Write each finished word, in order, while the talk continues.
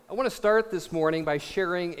I want to start this morning by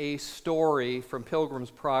sharing a story from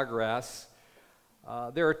Pilgrim's Progress.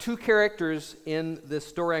 There are two characters in this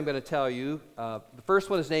story I'm going to tell you. The first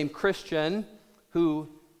one is named Christian, who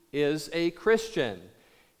is a Christian.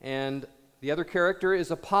 And the other character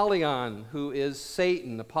is Apollyon, who is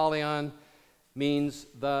Satan. Apollyon means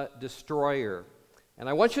the destroyer. And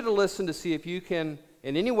I want you to listen to see if you can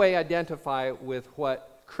in any way identify with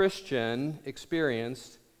what Christian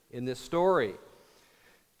experienced in this story.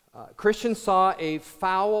 Christian saw a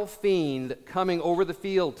foul fiend coming over the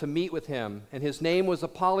field to meet with him, and his name was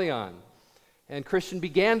Apollyon. And Christian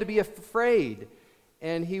began to be afraid,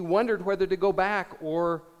 and he wondered whether to go back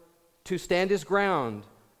or to stand his ground.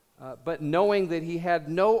 But knowing that he had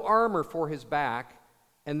no armor for his back,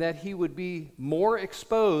 and that he would be more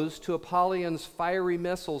exposed to Apollyon's fiery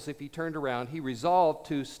missiles if he turned around, he resolved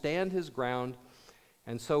to stand his ground,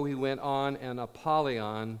 and so he went on, and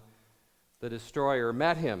Apollyon, the destroyer,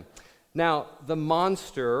 met him. Now, the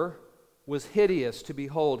monster was hideous to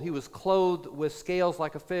behold. He was clothed with scales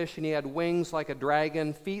like a fish, and he had wings like a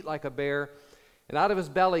dragon, feet like a bear, and out of his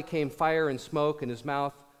belly came fire and smoke, and his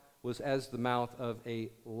mouth was as the mouth of a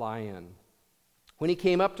lion. When he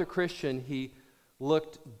came up to Christian, he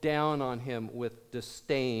looked down on him with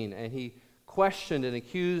disdain, and he questioned and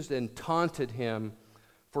accused and taunted him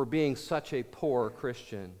for being such a poor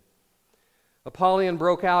Christian. Apollyon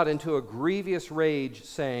broke out into a grievous rage,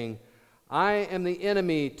 saying, "I am the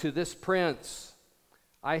enemy to this prince.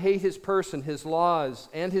 I hate his person, his laws,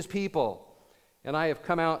 and his people, and I have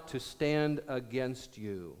come out to stand against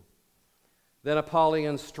you." Then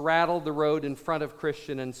Apollyon straddled the road in front of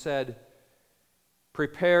Christian and said,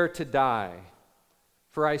 "Prepare to die,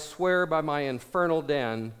 for I swear by my infernal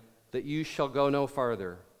den that you shall go no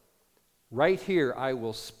farther. Right here I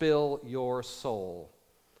will spill your soul."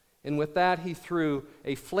 And with that he threw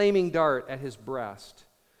a flaming dart at his breast.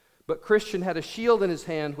 But Christian had a shield in his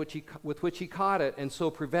hand with which he caught it, and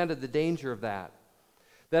so prevented the danger of that.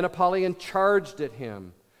 Then Apollyon charged at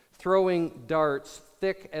him, throwing darts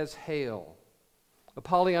thick as hail.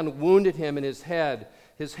 Apollyon wounded him in his head,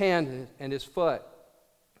 his hand, and his foot.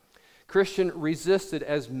 Christian resisted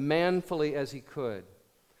as manfully as he could,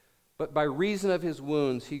 but by reason of his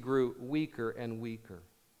wounds he grew weaker and weaker.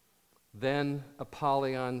 Then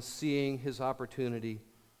Apollyon, seeing his opportunity,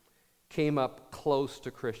 came up close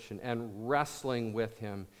to Christian, and wrestling with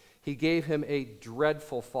him, he gave him a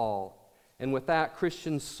dreadful fall. And with that,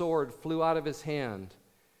 Christian's sword flew out of his hand.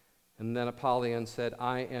 And then Apollyon said,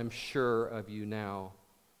 "I am sure of you now."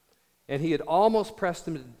 And he had almost pressed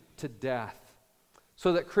him to death,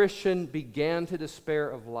 so that Christian began to despair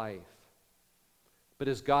of life. But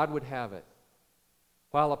as God would have it,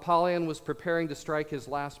 while Apollyon was preparing to strike his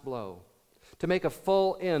last blow, to make a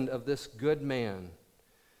full end of this good man,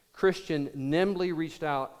 Christian nimbly reached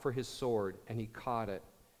out for his sword, and he caught it,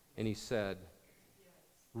 and he said,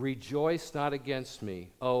 "Rejoice not against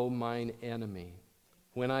me, O mine enemy.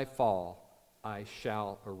 When I fall, I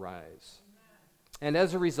shall arise." And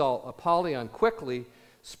as a result, Apollyon quickly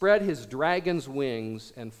spread his dragon's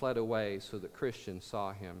wings and fled away, so that Christian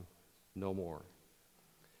saw him no more.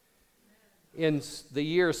 In the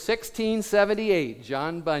year 1678,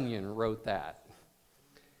 John Bunyan wrote that.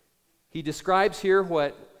 He describes here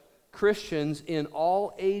what Christians in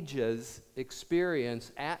all ages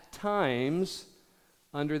experience at times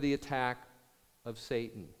under the attack of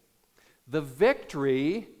Satan. The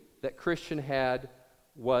victory that Christian had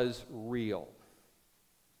was real,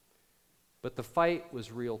 but the fight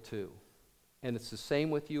was real too. And it's the same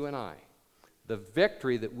with you and I. The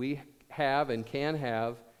victory that we have and can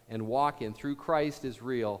have and walk in through Christ is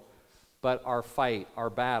real, but our fight, our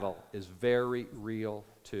battle, is very real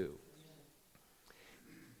too.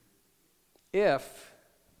 If,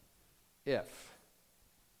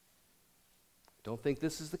 don't think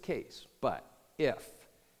this is the case, but if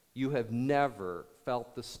you have never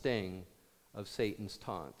felt the sting of Satan's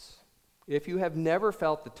taunts, if you have never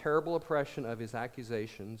felt the terrible oppression of his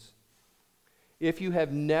accusations, if you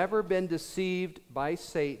have never been deceived by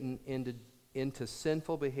Satan into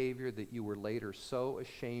sinful behavior that you were later so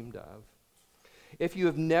ashamed of, if you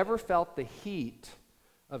have never felt the heat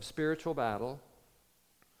of spiritual battle,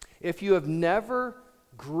 if you have never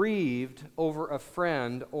grieved over a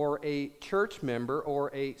friend or a church member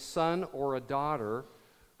or a son or a daughter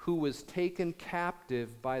who was taken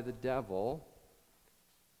captive by the devil,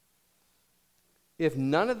 if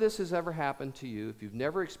none of this has ever happened to you, if you've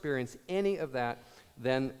never experienced any of that,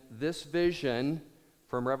 then this vision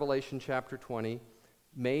from Revelation chapter 20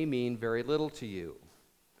 may mean very little to you.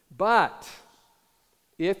 But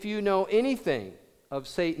if you know anything of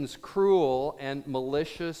Satan's cruel and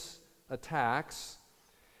malicious attacks,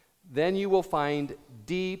 then you will find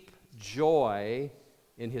deep joy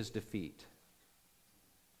in his defeat.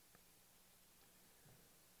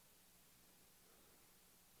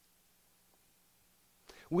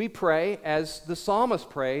 We pray, as the psalmist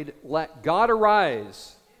prayed, let God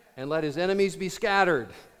arise and let his enemies be scattered.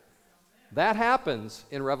 That happens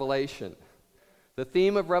in Revelation. The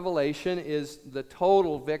theme of Revelation is the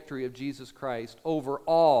total victory of Jesus Christ over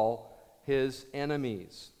all his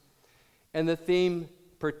enemies. And the theme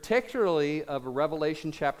particularly of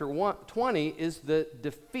Revelation chapter 20 is the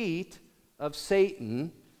defeat of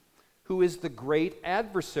Satan, who is the great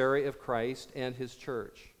adversary of Christ and his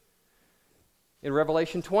church. In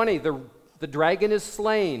Revelation 20, the dragon is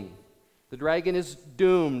slain. The dragon is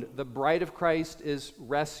doomed. The bride of Christ is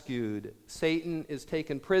rescued. Satan is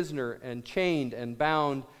taken prisoner and chained and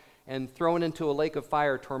bound and thrown into a lake of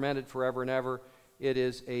fire, tormented forever and ever. It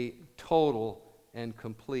is a total and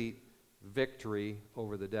complete victory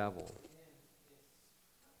over the devil.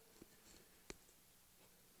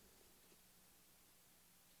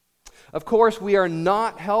 Of course, we are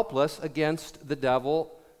not helpless against the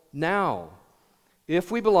devil now.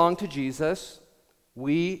 If we belong to Jesus,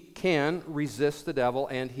 we can resist the devil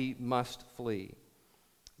and he must flee.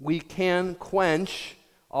 We can quench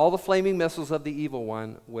all the flaming missiles of the evil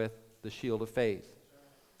one with the shield of faith.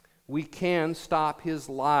 We can stop his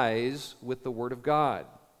lies with the Word of God.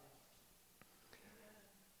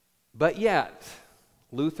 But yet,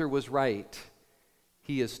 Luther was right.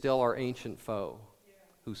 He is still our ancient foe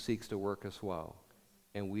who seeks to work us woe.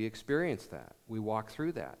 And we experience that. We walk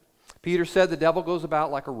through that. Peter said the devil goes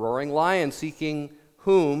about like a roaring lion, seeking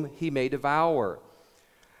whom he may devour.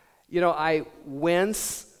 You know, I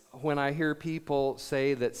wince when I hear people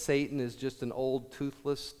say that Satan is just an old,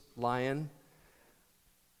 toothless lion.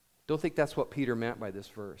 Don't think that's what Peter meant by this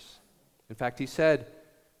verse. In fact, he said,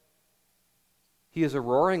 he is a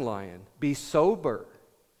roaring lion. Be sober.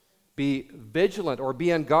 Be vigilant or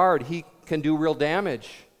be on guard. He can do real damage.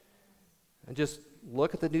 And just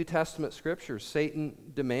look at the New Testament scriptures. Satan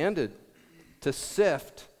demanded to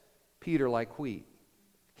sift Peter like wheat.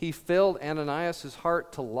 He filled Ananias'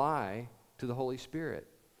 heart to lie to the Holy Spirit.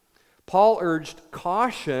 Paul urged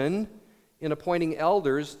caution in appointing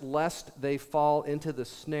elders lest they fall into the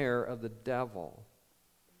snare of the devil.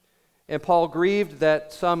 And Paul grieved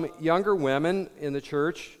that some younger women in the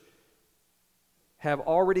church have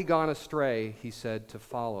already gone astray, he said, to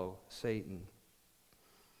follow Satan.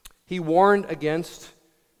 He warned against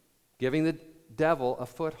giving the devil a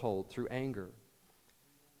foothold through anger.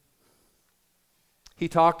 He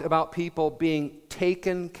talked about people being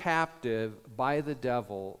taken captive by the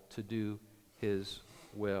devil to do his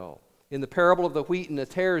will. In the parable of the wheat and the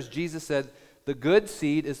tares, Jesus said, the good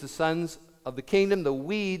seed is the sons of the kingdom, the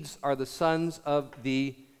weeds are the sons of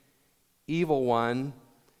the evil one,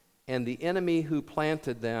 and the enemy who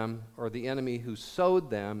planted them, or the enemy who sowed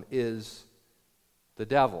them, is the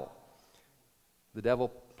devil. The devil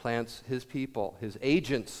plants his people, his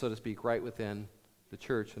agents, so to speak, right within the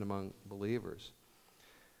church and among believers.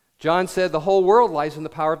 John said the whole world lies in the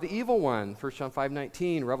power of the evil one, 1 John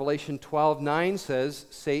 5:19. Revelation 12:9 says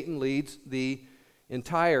Satan leads the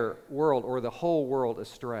entire world, or the whole world,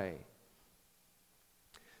 astray.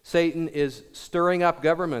 Satan is stirring up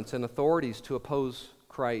governments and authorities to oppose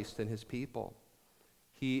Christ and his people.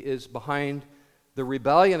 He is behind the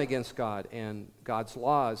rebellion against God and God's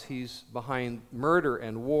laws. He's behind murder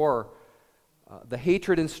and war, the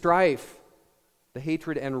hatred and strife, the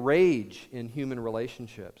hatred and rage in human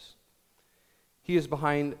relationships. He is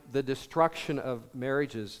behind the destruction of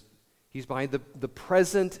marriages. He's behind the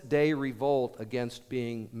present day revolt against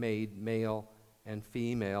being made male and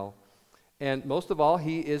female. And most of all,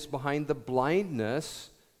 he is behind the blindness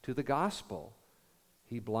to the gospel.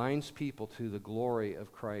 He blinds people to the glory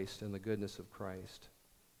of Christ and the goodness of Christ.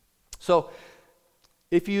 So,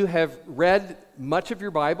 if you have read much of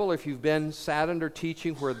your Bible, if you've been sat under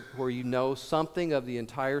teaching where you know something of the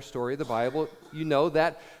entire story of the Bible, you know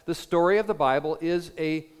that the story of the Bible is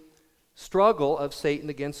a struggle of Satan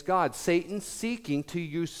against God. Satan seeking to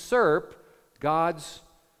usurp God's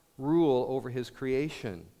rule over his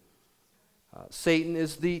creation. Satan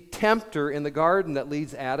is the tempter in the garden that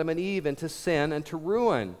leads Adam and Eve into sin and to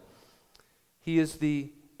ruin. He is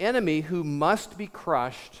the enemy who must be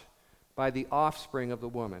crushed by the offspring of the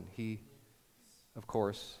woman. That of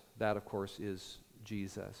course is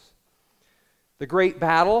Jesus. The great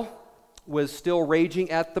battle was still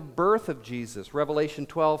raging at the birth of Jesus. Revelation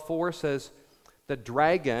 12:4 says, the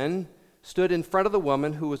dragon stood in front of the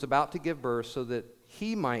woman who was about to give birth so that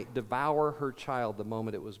he might devour her child the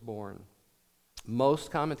moment it was born. Most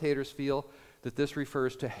commentators feel that this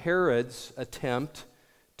refers to Herod's attempt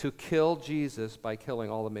to kill Jesus by killing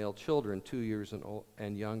all the male children 2 years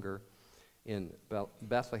and younger in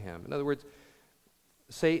Bethlehem. In other words,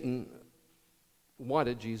 Satan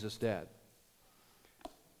wanted Jesus dead.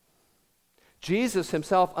 Jesus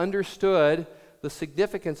himself understood the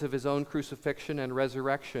significance of his own crucifixion and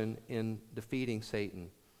resurrection in defeating Satan.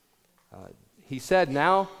 He said,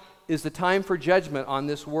 "Now is the time for judgment on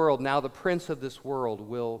this world. Now the prince of this world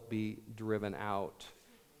will be driven out."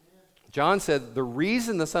 John said, "The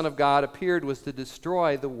reason the Son of God appeared was to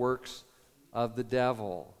destroy the works of the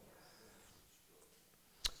devil."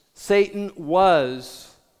 Satan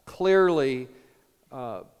was clearly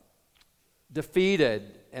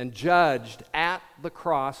defeated and judged at the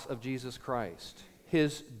cross of Jesus Christ.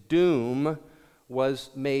 His doom was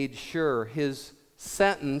made sure. His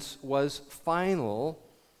sentence was final.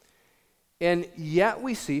 And yet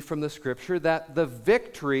we see from the Scripture that the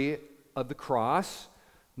victory of the cross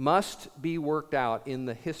must be worked out in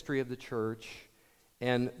the history of the church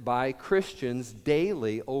and by Christians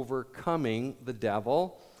daily overcoming the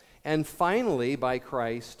devil, and finally by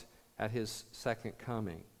Christ at his second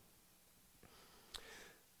coming.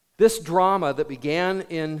 This drama that began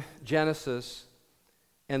in Genesis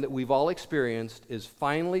and that we've all experienced is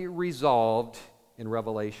finally resolved in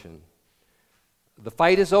Revelation. The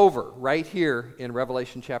fight is over right here in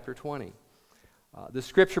Revelation chapter 20. The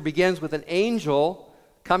scripture begins with an angel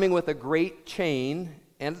coming with a great chain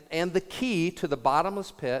and the key to the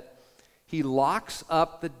bottomless pit. He locks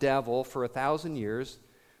up the devil for 1,000 years.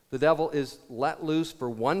 The devil is let loose for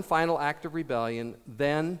one final act of rebellion.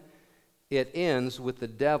 Then it ends with the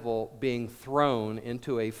devil being thrown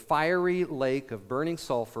into a fiery lake of burning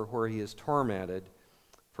sulfur where he is tormented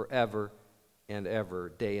forever and ever,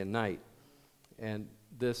 day and night. And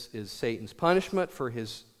this is Satan's punishment for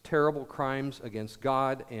his terrible crimes against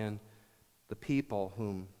God and the people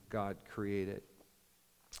whom God created.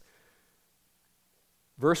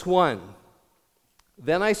 Verse 1,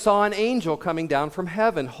 "Then I saw an angel coming down from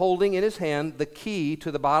heaven, holding in his hand the key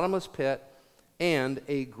to the bottomless pit and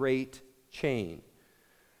a great chain."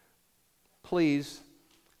 Please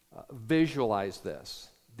visualize this.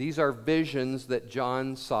 These are visions that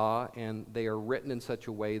John saw, and they are written in such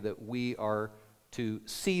a way that we are to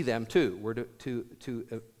see them too. We're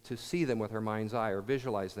to see them with our mind's eye or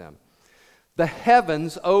visualize them. The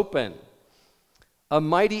heavens open. A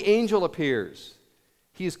mighty angel appears.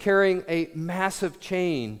 He is carrying a massive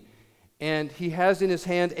chain, and he has in his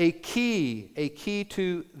hand a key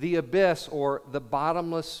to the abyss or the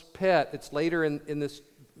bottomless pit. It's later in this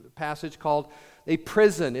passage called a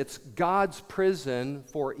prison. It's God's prison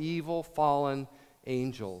for evil, fallen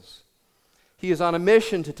angels. He is on a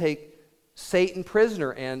mission to take Satan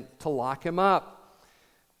prisoner and to lock him up.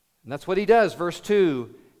 And that's what he does. Verse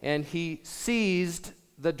 2, "And he seized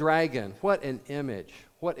the dragon." What an image.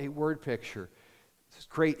 What a word picture. This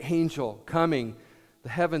great angel coming, the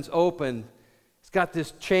heavens open. He's got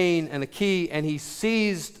this chain and a key, and he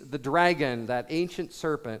seized the dragon, that ancient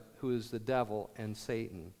serpent who is the devil and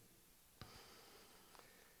Satan.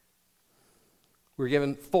 We're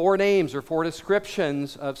given 4 names or 4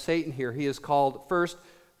 descriptions of Satan here. He is called first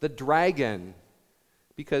the dragon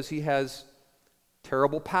because he has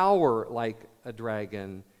terrible power like a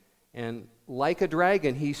dragon. And like a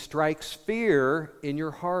dragon, he strikes fear in your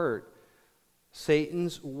heart.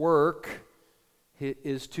 Satan's work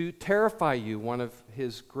is to terrify you. One of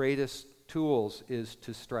his greatest tools is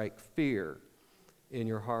to strike fear in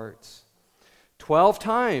your hearts. 12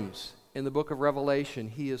 times in the book of Revelation,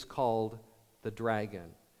 he is called the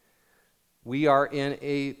dragon. We are in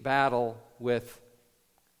a battle with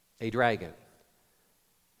a dragon.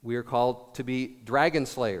 We are called to be dragon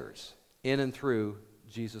slayers in and through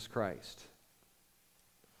Jesus Christ.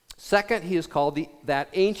 Second, he is called that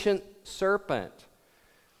ancient serpent.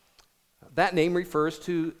 That name refers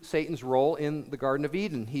to Satan's role in the Garden of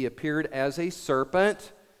Eden. He appeared as a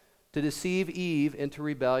serpent to deceive Eve into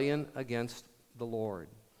rebellion against the Lord.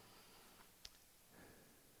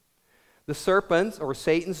 The serpent, or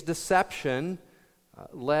Satan's deception,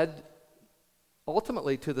 led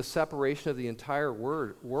ultimately to the separation of the entire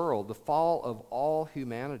world, the fall of all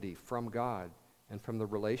humanity from God and from the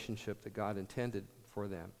relationship that God intended for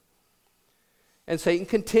them. And Satan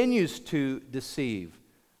continues to deceive.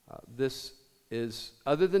 This is,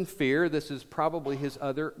 other than fear, this is probably his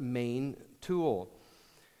other main tool.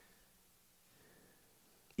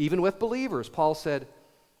 Even with believers, Paul said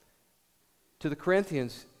to the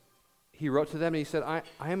Corinthians, he wrote to them and he said, I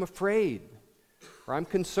am afraid, or I'm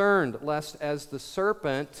concerned, lest as the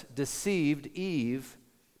serpent deceived Eve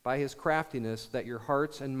by his craftiness, that your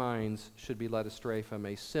hearts and minds should be led astray from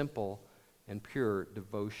a simple and pure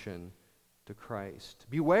devotion to to Christ.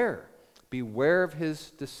 Beware. Beware of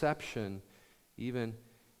his deception, even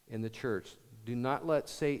in the church. Do not let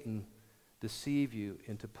Satan deceive you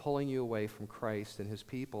into pulling you away from Christ and his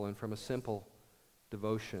people and from a simple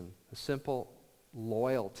devotion, a simple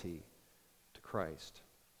loyalty to Christ.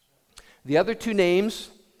 The other two names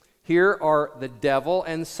here are the devil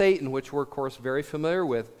and Satan, which we're, of course, very familiar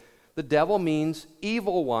with. The devil means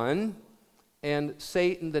evil one, and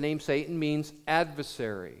Satan, the name Satan, means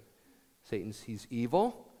adversary. He's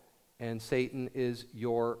evil, and Satan is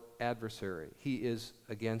your adversary. He is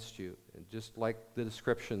against you, just like the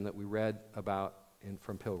description that we read about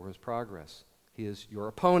from Pilgrim's Progress. He is your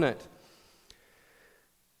opponent.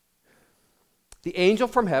 The angel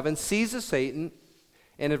from heaven seizes Satan,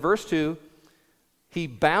 and in verse 2, he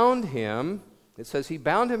bound him. It says he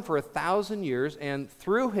bound him for 1,000 years and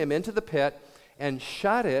threw him into the pit and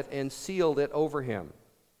shut it and sealed it over him.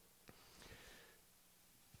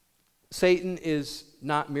 Satan is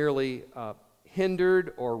not merely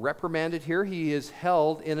hindered or reprimanded here. He is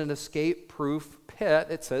held in an escape-proof pit,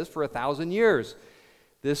 it says, for 1,000 years.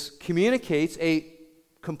 This communicates a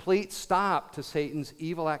complete stop to Satan's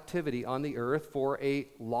evil activity on the earth for a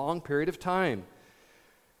long period of time.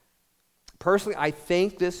 Personally, I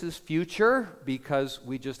think this is future because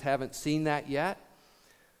we just haven't seen that yet.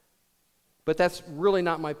 But that's really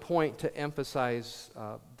not my point to emphasize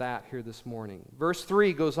that here this morning. Verse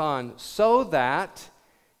 3 goes on, so that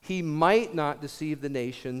he might not deceive the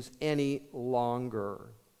nations any longer.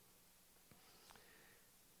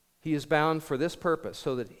 He is bound for this purpose,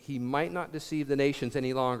 so that he might not deceive the nations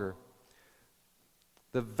any longer.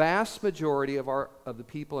 The vast majority of the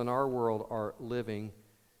people in our world are living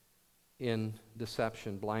in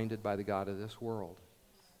deception, blinded by the god of this world.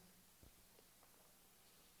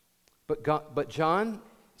 But John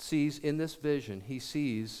sees in this vision, he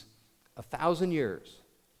sees 1,000 years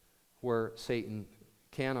where Satan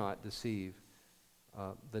cannot deceive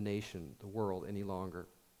the nation, the world, any longer.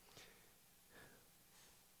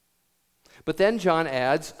 But then John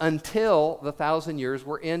adds, until the 1,000 years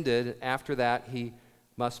were ended, after that he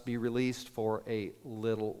must be released for a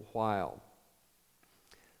little while.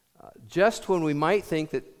 Just when we might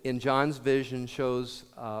think that in John's vision shows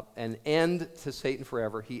an end to Satan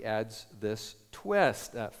forever, he adds this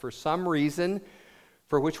twist. For some reason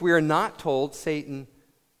for which we are not told, Satan,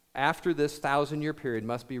 after this 1,000-year period,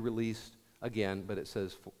 must be released again, but it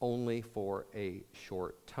says only for a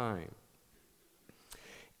short time.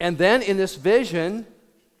 And then in this vision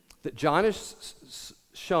that John has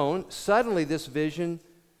shown, suddenly this vision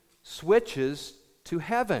switches to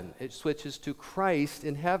heaven. It switches to Christ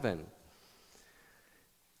in heaven.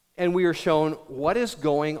 And we are shown what is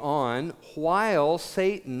going on while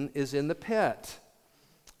Satan is in the pit.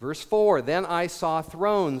 Verse 4, then I saw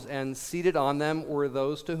thrones, and seated on them were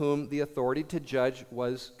those to whom the authority to judge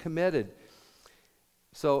was committed.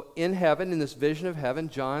 So in heaven, in this vision of heaven,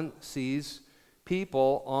 John sees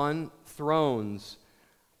people on thrones.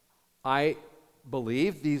 I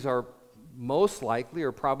believe these are most likely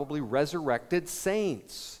or probably resurrected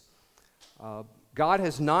saints. God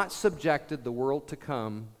has not subjected the world to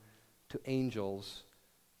come to angels,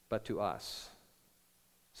 but to us,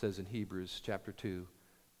 it says in Hebrews chapter 2,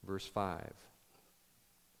 verse 5.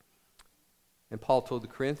 And Paul told the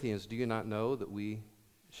Corinthians, do you not know that we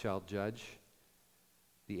shall judge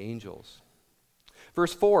the angels?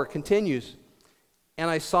 Verse 4 continues, and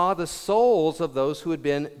I saw the souls of those who had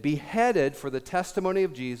been beheaded for the testimony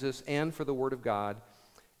of Jesus and for the word of God,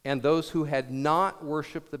 and those who had not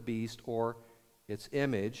worshipped the beast or its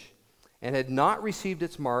image, and had not received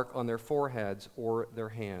its mark on their foreheads or their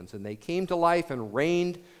hands. And they came to life and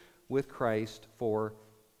reigned with Christ for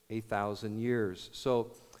 1,000 years.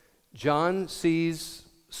 So John sees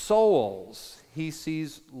souls. He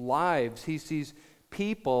sees lives. He sees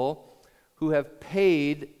people who have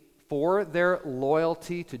paid for their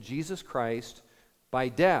loyalty to Jesus Christ by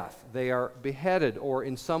death. They are beheaded or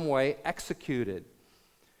in some way executed.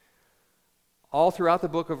 All throughout the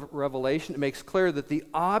book of Revelation, it makes clear that the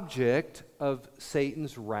object of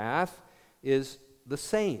Satan's wrath is the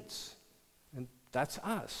saints. And that's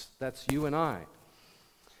us. That's you and I.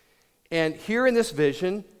 And here in this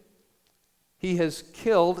vision, he has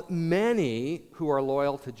killed many who are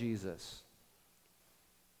loyal to Jesus.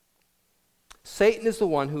 Satan is the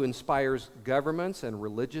one who inspires governments and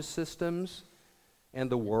religious systems and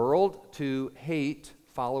the world to hate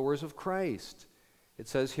followers of Christ. It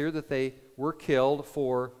says here that they were killed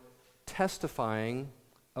for testifying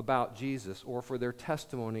about Jesus or for their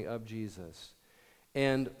testimony of Jesus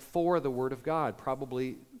and for the Word of God,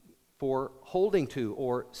 probably for holding to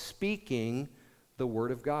or speaking the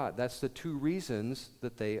Word of God. That's the two reasons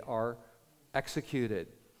that they are executed.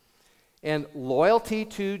 And loyalty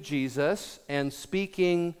to Jesus and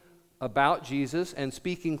speaking about Jesus and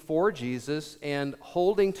speaking for Jesus and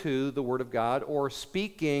holding to the Word of God or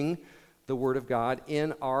speaking the Word of God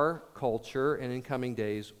in our culture and in coming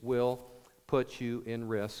days will put you in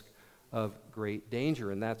risk of great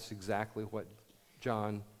danger. And that's exactly what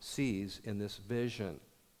John sees in this vision.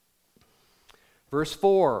 Verse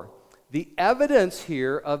 4, the evidence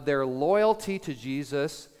here of their loyalty to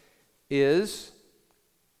Jesus is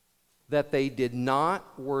that they did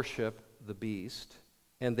not worship the beast,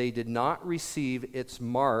 and they did not receive its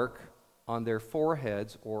mark on their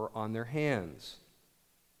foreheads or on their hands.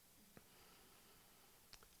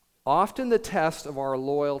 Often the test of our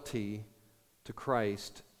loyalty to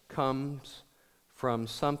Christ comes from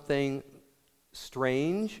something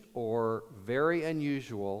strange or very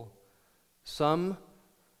unusual, some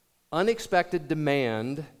unexpected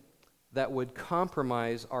demand that would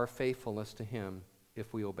compromise our faithfulness to Him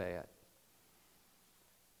if we obey it.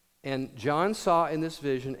 And John saw in this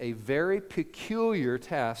vision a very peculiar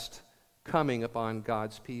test coming upon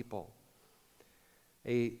God's people.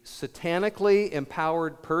 A satanically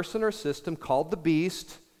empowered person or system called the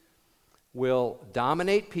beast will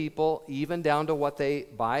dominate people even down to what they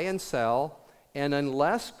buy and sell. And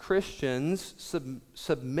unless Christians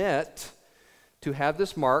submit to have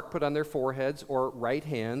this mark put on their foreheads or right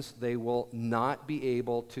hands, they will not be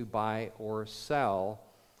able to buy or sell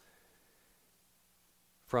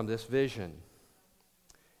from this vision.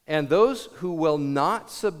 And those who will not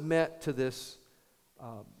submit to this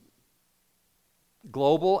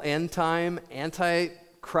global end-time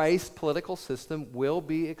anti-Christ political system will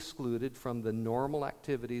be excluded from the normal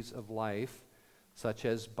activities of life, such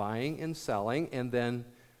as buying and selling, and then,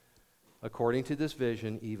 according to this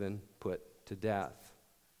vision, even put to death.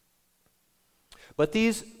 But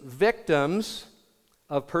these victims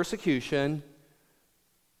of persecution,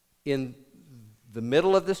 in the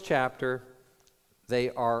middle of this chapter, they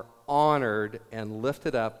are honored and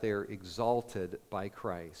lifted up. They are exalted by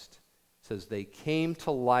Christ. It says they came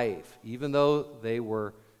to life, even though they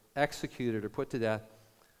were executed or put to death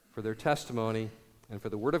for their testimony and for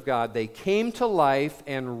the Word of God. They came to life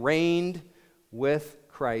and reigned with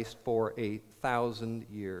Christ for 1,000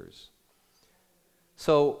 years.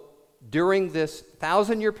 So during this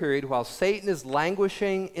 1,000-year period, while Satan is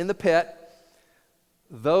languishing in the pit,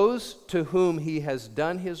 those to whom he has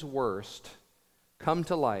done his worst come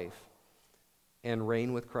to life and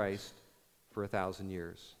reign with Christ for 1,000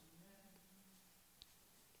 years.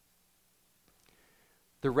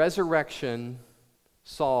 The resurrection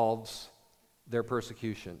solves their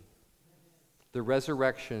persecution. The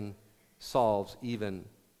resurrection solves even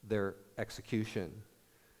their execution.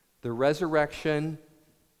 The resurrection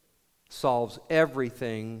solves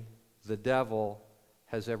everything the devil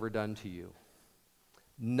has ever done to you.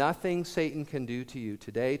 Nothing Satan can do to you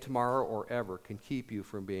today, tomorrow, or ever can keep you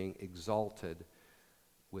from being exalted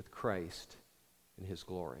with Christ in His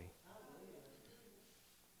glory.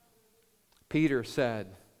 Peter said,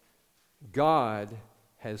 God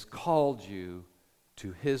has called you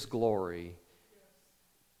to His glory.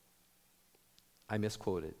 I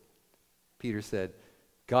misquoted. Peter said,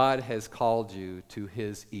 God has called you to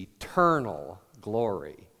His eternal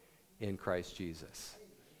glory in Christ Jesus.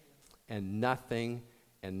 And nothing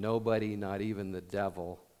and nobody, not even the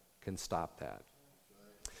devil, can stop that.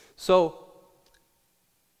 So,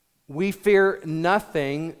 we fear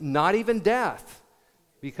nothing, not even death,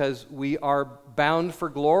 because we are bound for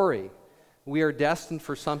glory. We are destined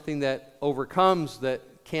for something that overcomes, that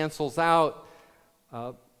cancels out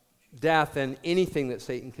death and anything that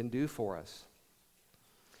Satan can do for us.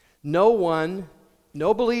 No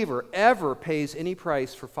believer ever pays any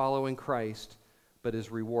price for following Christ, but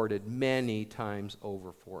is rewarded many times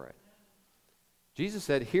over for it. Jesus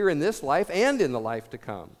said, here in this life and in the life to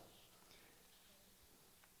come.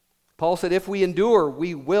 Paul said, if we endure,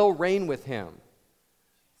 we will reign with Him.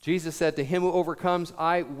 Jesus said, to him who overcomes,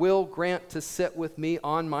 I will grant to sit with me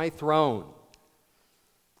on my throne,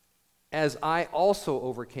 as I also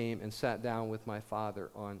overcame and sat down with my Father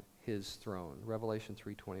on His throne. Revelation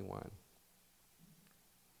 3:21.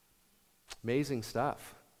 Amazing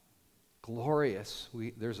stuff. Glorious.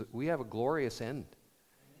 We have a glorious end.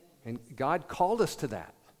 And God called us to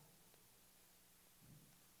that.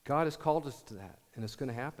 God has called us to that, and it's going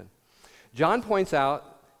to happen. John points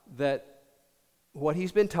out that what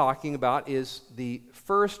he's been talking about is the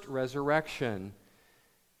first resurrection.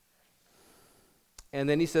 And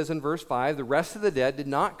then he says in verse 5, the rest of the dead did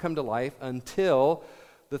not come to life until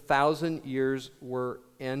the 1,000 years were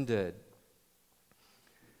ended.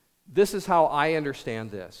 This is how I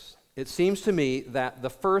understand this. it seems to me that the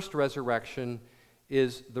first resurrection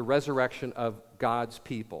is the resurrection of God's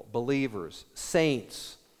people, believers,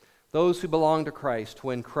 saints, those who belong to Christ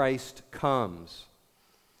when Christ comes.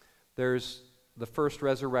 There's the first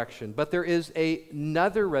resurrection. But there is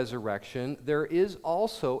another resurrection. There is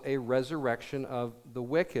also a resurrection of the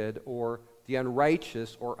wicked or the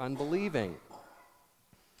unrighteous or unbelieving.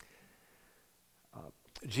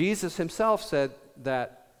 Jesus himself said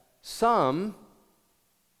that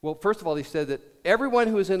first of all, he said that everyone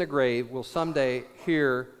who is in a grave will someday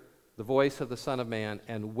hear the voice of the Son of Man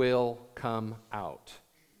and will come out.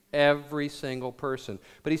 Every single person.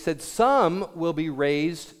 But he said some will be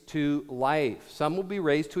raised to life. Some will be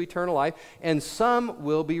raised to eternal life, and some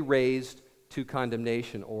will be raised to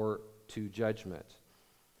condemnation or to judgment.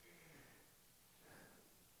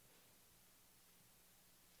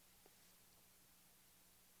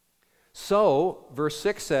 So, verse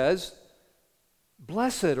 6 says,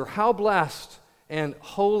 blessed, or how blessed and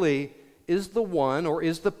holy is the one, or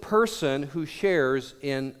is the person who shares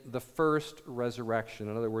in the first resurrection.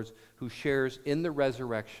 In other words, who shares in the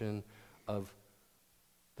resurrection of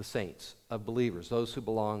the saints, of believers, those who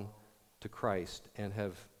belong to Christ and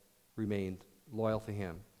have remained loyal to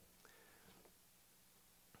him.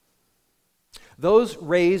 Those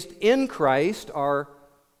raised in Christ are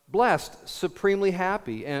blessed, supremely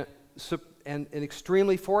happy, and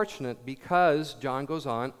extremely fortunate, because, John goes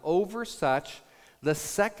on, over such the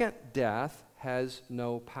second death has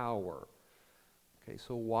no power. Okay,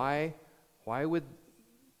 so why would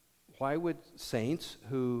saints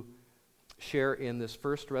who share in this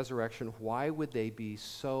first resurrection, why would they be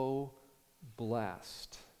so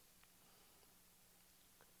blessed?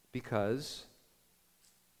 Because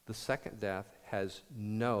the second death has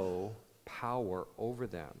no power over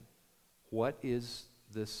them. What is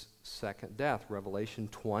this second death? Revelation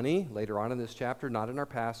 20, later on in this chapter, not in our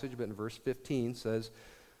passage, but in verse 15, says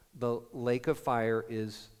the lake of fire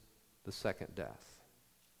is the second death.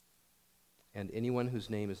 And anyone whose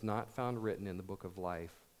name is not found written in the book of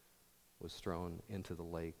life was thrown into the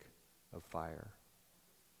lake of fire.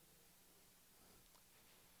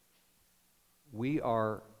 We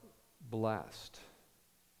are blessed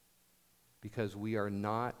because we are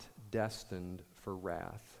not destined for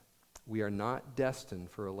wrath. We are not destined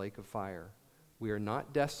for a lake of fire. We are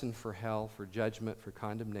not destined for hell, for judgment, for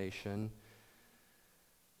condemnation.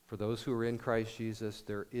 For those who are in Christ Jesus,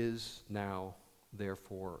 there is now,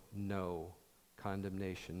 therefore, no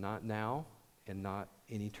condemnation. Not now and not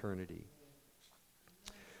in eternity.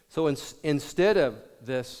 So instead of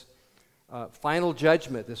this final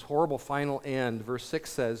judgment, this horrible final end, verse 6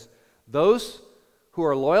 says, those who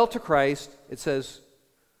are loyal to Christ, it says,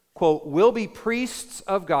 quote, will be priests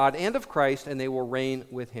of God and of Christ, and they will reign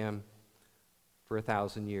with him for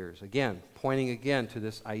 1,000 years. Again, pointing again to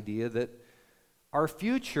this idea that our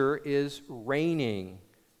future is reigning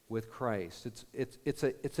with Christ.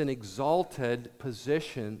 It's an exalted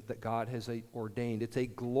position that God has ordained. It's a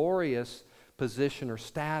glorious position or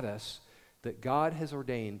status that God has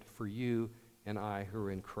ordained for you and I who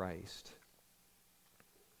are in Christ.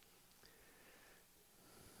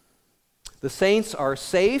 The saints are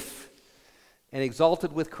safe and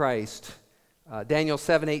exalted with Christ. Daniel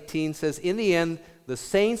 7:18 says, in the end, the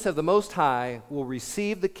saints of the Most High will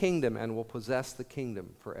receive the kingdom and will possess the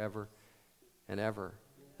kingdom forever and ever.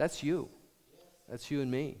 That's you. That's you and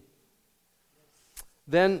me.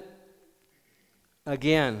 Then,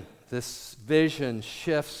 again, this vision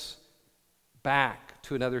shifts back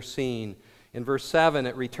to another scene. In verse 7,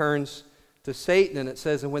 it returns to Satan, and it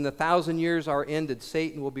says, and when the 1,000 years are ended,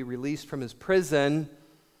 Satan will be released from his prison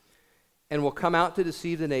and will come out to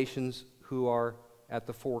deceive the nations who are at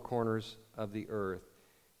the four corners of the earth.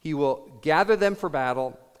 He will gather them for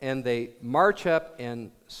battle, and they march up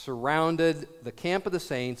and surrounded the camp of the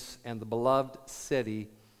saints and the beloved city.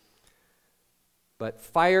 But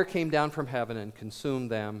fire came down from heaven and consumed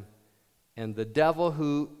them, and the devil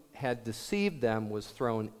who had deceived them was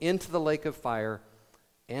thrown into the lake of fire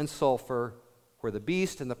and sulfur, where the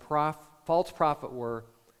beast and the false prophet were,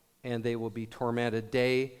 and they will be tormented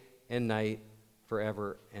day and night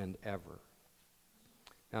forever and ever.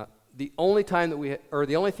 Now, the only thing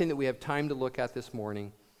that we have time to look at this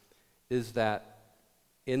morning is that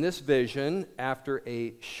in this vision, after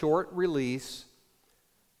a short release,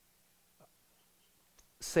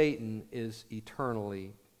 Satan is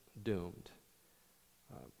eternally doomed.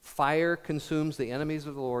 Fire consumes the enemies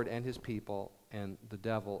of the Lord and his people, and the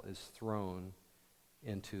devil is thrown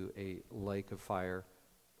into a lake of fire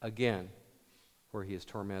again, where he is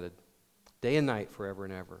tormented day and night forever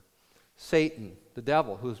and ever. Satan, the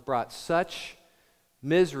devil, who has brought such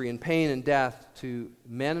misery and pain and death to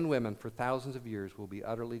men and women for thousands of years will be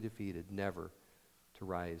utterly defeated, never to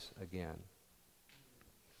rise again.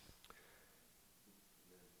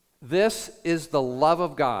 This is the love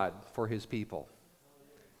of God for his people.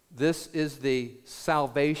 This is the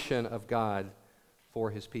salvation of God for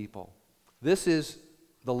his people. This is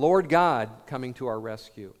the Lord God coming to our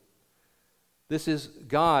rescue. This is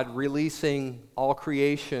God releasing all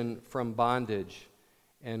creation from bondage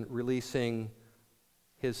and releasing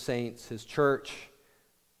his saints, his church,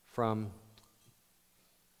 from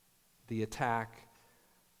the attack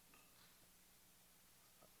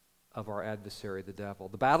of our adversary, the devil.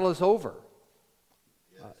 The battle is over.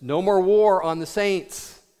 No more war on the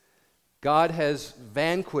saints. God has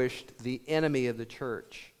vanquished the enemy of the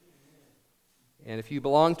church. And if you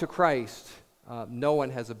belong to Christ, no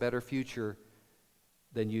one has a better future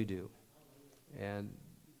than you do. And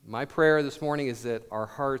my prayer this morning is that our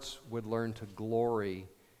hearts would learn to glory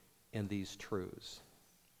in these truths.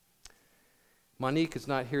 Monique is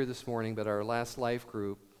not here this morning, but our last life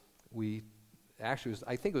group, I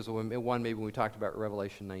think it was one maybe when we talked about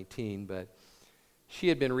Revelation 19, but she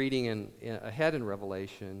had been reading ahead in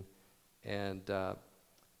Revelation, and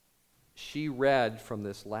she read from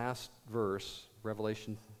this last verse,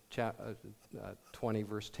 Revelation 20,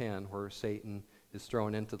 verse 10, where Satan is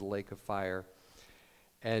thrown into the lake of fire.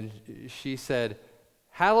 And she said,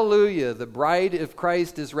 "Hallelujah, the bride of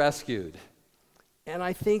Christ is rescued." And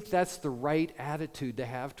I think that's the right attitude to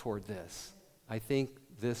have toward this. I think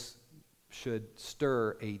this should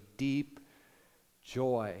stir a deep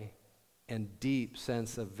joy and deep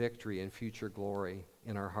sense of victory and future glory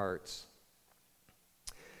in our hearts.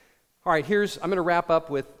 All right, I'm going to wrap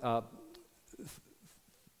up with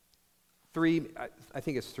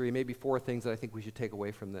maybe four things that I think we should take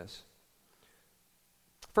away from this.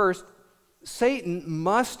 First, Satan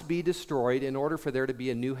must be destroyed in order for there to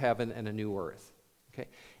be a new heaven and a new earth. Okay,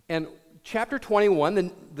 and chapter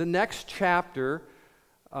 21, the next chapter,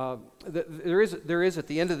 there is at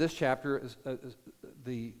the end of this chapter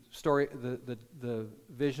the story, the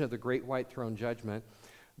vision of the great white throne judgment,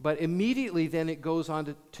 but immediately then it goes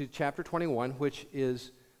on to chapter 21, which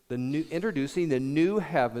is introducing the new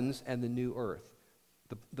heavens and the new earth,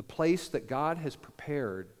 the place that God has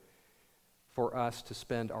prepared for us to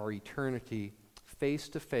spend our eternity face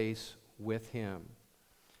to face with him.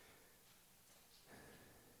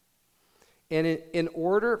 And in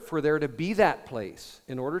order for there to be that place,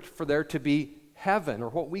 in order for there to be heaven, or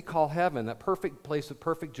what we call heaven, that perfect place of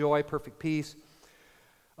perfect joy, perfect peace,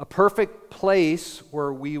 a perfect place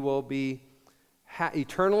where we will be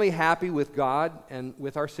eternally happy with God and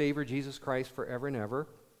with our Savior Jesus Christ forever and ever,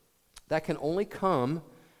 that can only come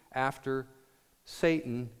after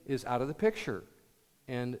Satan is out of the picture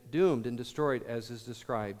and doomed and destroyed as is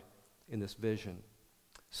described in this vision.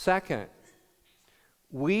 Second,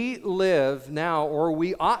 we live now, or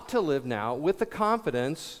we ought to live now, with the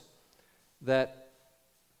confidence that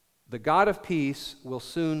the God of peace will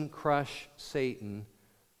soon crush Satan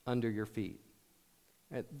under your feet.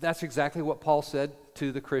 And that's exactly what Paul said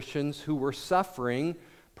to the Christians who were suffering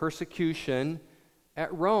persecution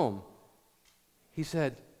at Rome. He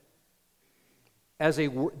said, as a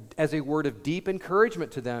word of deep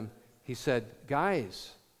encouragement to them, he said,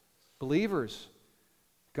 "Guys, believers,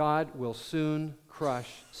 God will soon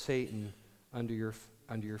crush Satan under your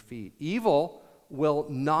feet. Evil will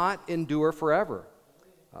not endure forever.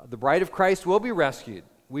 The bride of Christ will be rescued.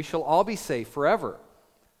 We shall all be safe forever.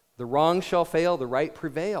 The wrong shall fail, the right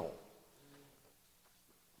prevail."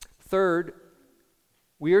 Third,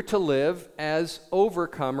 we are to live as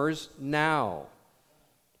overcomers now.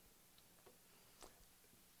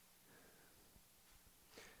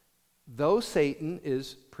 Though Satan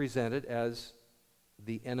is presented as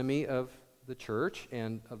the enemy of the church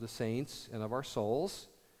and of the saints and of our souls,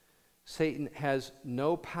 Satan has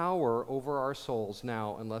no power over our souls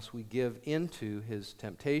now unless we give into his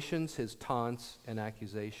temptations, his taunts, and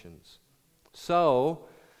accusations. So,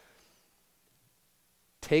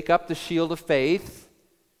 take up the shield of faith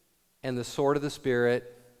and the sword of the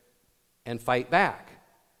Spirit and fight back.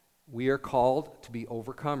 We are called to be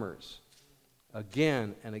overcomers.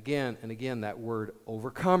 Again and again and again, that word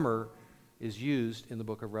overcomer is used in the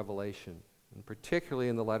book of Revelation, and particularly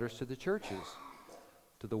in the letters to the churches.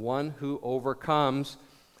 To the one who overcomes,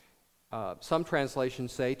 some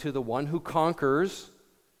translations say, to the one who conquers,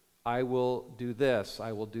 I will do this,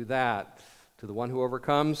 I will do that. To the one who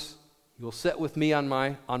overcomes, you will sit with me on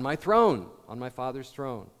my throne, on my Father's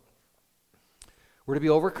throne. We're to be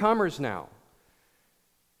overcomers now.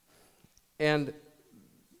 And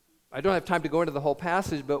I don't have time to go into the whole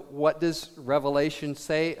passage, but what does Revelation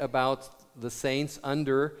say about the saints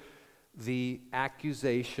under the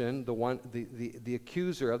accusation, the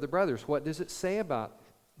accuser of the brothers. What does it say about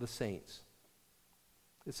the saints?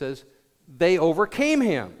 It says, they overcame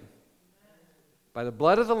him by the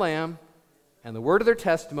blood of the Lamb and the word of their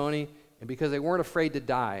testimony, and because they weren't afraid to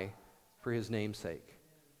die for his name's sake.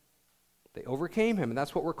 They overcame him, and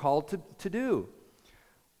that's what we're called to do.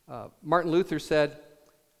 Martin Luther said,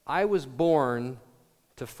 I was born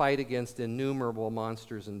to fight against innumerable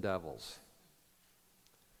monsters and devils.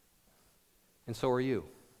 And so are you.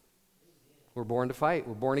 We're born to fight.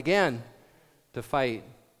 We're born again to fight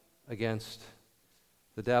against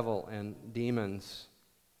the devil and demons.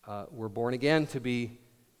 We're born again to be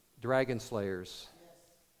dragon slayers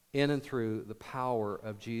in and through the power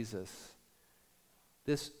of Jesus.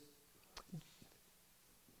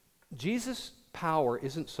 Jesus' power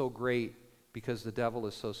isn't so great because the devil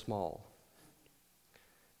is so small.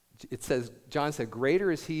 It says, John said,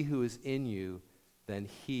 greater is he who is in you than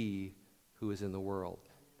he who is in the world.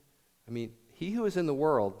 I mean, he who is in the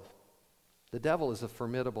world, the devil is a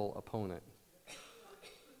formidable opponent.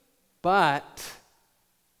 But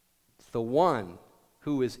the one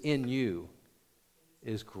who is in you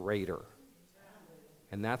is greater.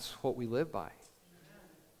 And that's what we live by.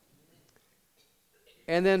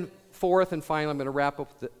 And then fourth and finally, I'm going to wrap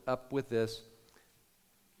up with this.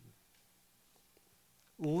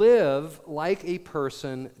 Live like a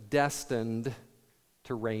person destined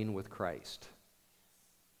to reign with Christ.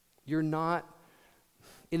 You're not,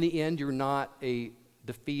 in the end, you're not a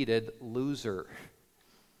defeated loser.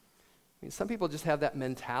 I mean, some people just have that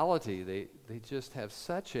mentality. They just have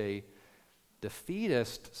such a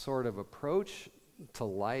defeatist sort of approach to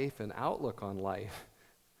life and outlook on life.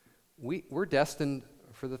 We're destined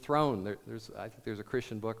for the throne. I think there's a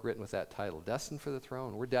Christian book written with that title, Destined for the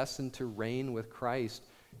Throne. We're destined to reign with Christ.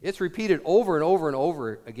 It's repeated over and over and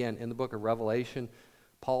over again in the book of Revelation.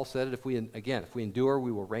 Paul said it, if we endure,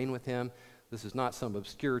 we will reign with him. This is not some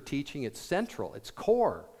obscure teaching. It's central. It's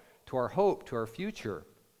core to our hope, to our future.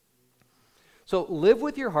 So live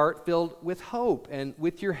with your heart filled with hope and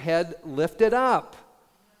with your head lifted up,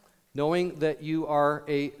 knowing that you are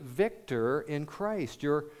a victor in Christ.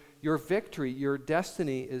 Your victory, your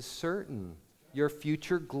destiny is certain. Your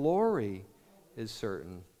future glory is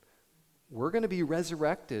certain. We're going to be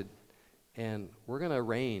resurrected, and we're going to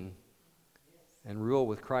reign and rule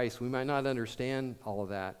with Christ. We might not understand all of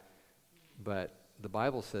that, but the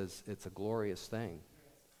Bible says it's a glorious thing,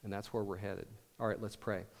 and that's where we're headed. All right, let's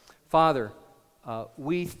pray. Father,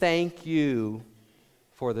 we thank you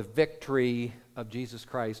for the victory of Jesus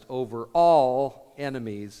Christ over all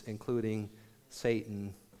enemies, including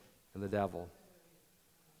Satan and the devil.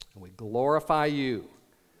 And we glorify you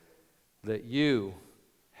that you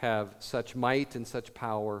have such might and such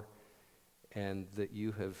power, and that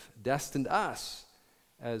you have destined us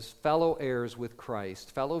as fellow heirs with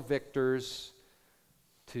Christ, fellow victors,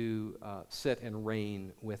 to sit and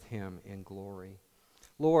reign with him in glory.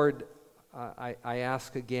 Lord, I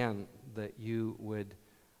ask again that you would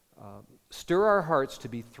stir our hearts to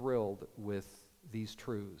be thrilled with these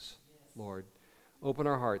truths, Lord. Open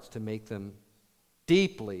our hearts to make them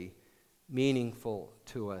deeply meaningful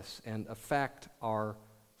to us and affect our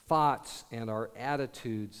thoughts and our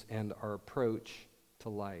attitudes and our approach to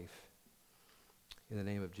life. In the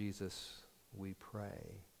name of Jesus, we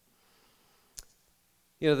pray.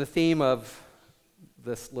 You know, the theme of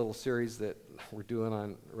this little series that we're doing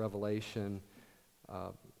on Revelation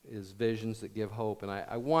is visions that give hope. And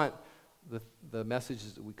I want the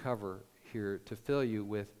messages that we cover here to fill you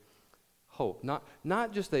with hope.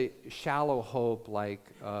 Not just a shallow hope like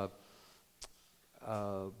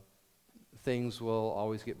things will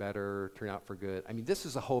always get better, turn out for good. I mean, this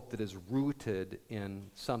is a hope that is rooted in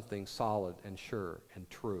something solid and sure and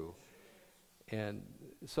true. And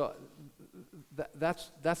so that's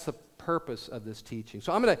the purpose of this teaching.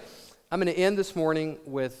 So I'm going to end this morning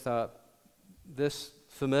with this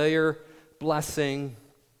familiar blessing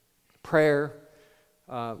prayer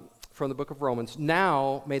from the book of Romans.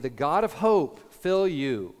 Now may the God of hope fill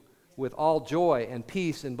you with all joy and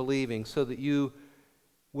peace in believing, so that you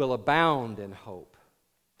will abound in hope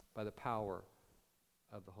by the power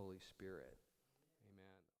of the Holy Spirit.